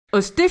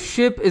A stiff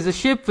ship is a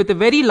ship with a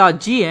very large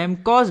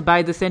GM caused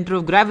by the center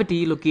of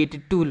gravity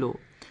located too low.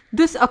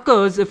 This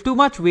occurs if too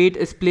much weight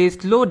is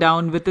placed low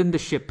down within the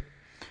ship.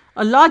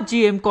 A large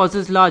GM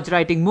causes large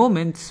righting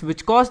moments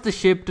which cause the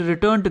ship to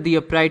return to the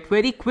upright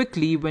very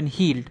quickly when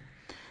heeled.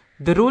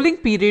 The rolling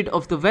period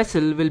of the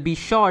vessel will be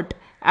short,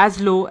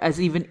 as low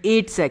as even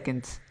 8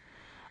 seconds.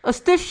 A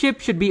stiff ship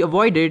should be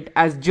avoided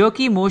as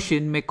jerky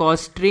motion may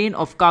cause strain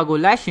of cargo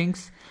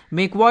lashings,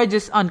 make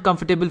voyages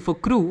uncomfortable for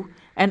crew,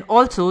 and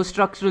also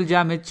structural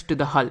damage to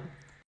the hull.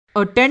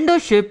 A tender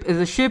ship is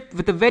a ship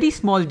with a very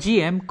small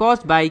GM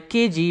caused by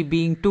kg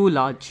being too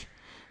large.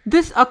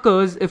 This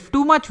occurs if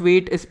too much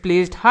weight is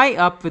placed high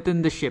up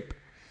within the ship.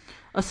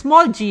 A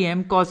small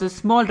GM causes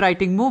small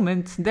righting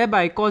movements,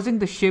 thereby causing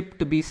the ship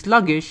to be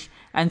sluggish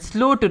and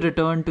slow to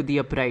return to the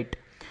upright.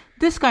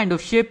 This kind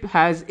of ship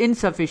has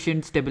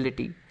insufficient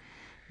stability.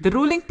 The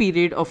rolling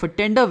period of a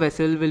tender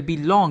vessel will be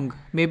long,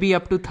 maybe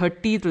up to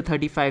 30 to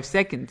 35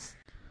 seconds.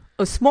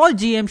 A small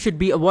GM should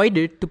be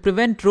avoided to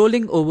prevent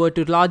rolling over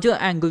to larger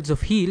angles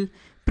of heel,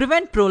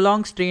 prevent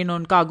prolonged strain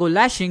on cargo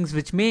lashings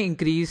which may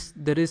increase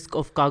the risk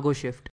of cargo shift.